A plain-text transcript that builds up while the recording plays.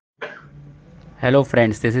Hello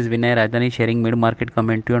friends, this is Vinay Rajani sharing mid-market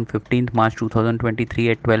commentary on 15th March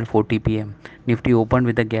 2023 at 12:40 p.m. Nifty opened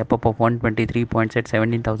with a gap up of 123 points at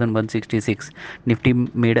 17,166. Nifty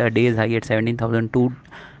made a day's high at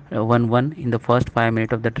 17,211 in the first 5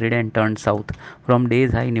 minutes of the trade and turned south. From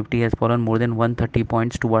day's high, Nifty has fallen more than 130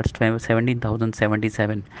 points towards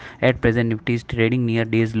 17,077. At present, Nifty is trading near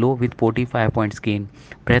day's low with 45 points gain.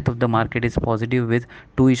 Breadth of the market is positive with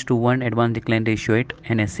 2:1 advanced decline ratio at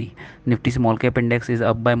NSE. Nifty Small Cap Index is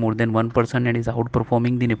up by more than 1% and is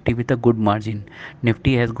outperforming the Nifty with a good margin.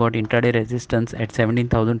 Nifty has got intraday resistance at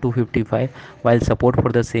 17,255 while support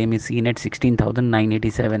for the same is seen at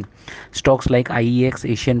 16,987. Stocks like IEX,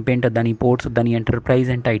 Asian Paint, Adani Ports, Adani Enterprise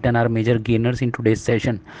and Titan are major gainers in today's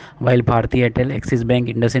session, while Bharti Airtel, Axis Bank,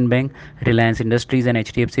 IndusInd Bank, Reliance Industries and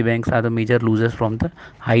HDFC banks are the major losers from the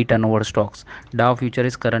high turnover stocks. Dow future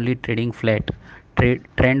is currently trading flat.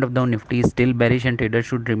 Trend of the Nifty is still bearish and traders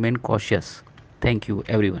should remain cautious. Thank you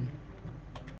everyone.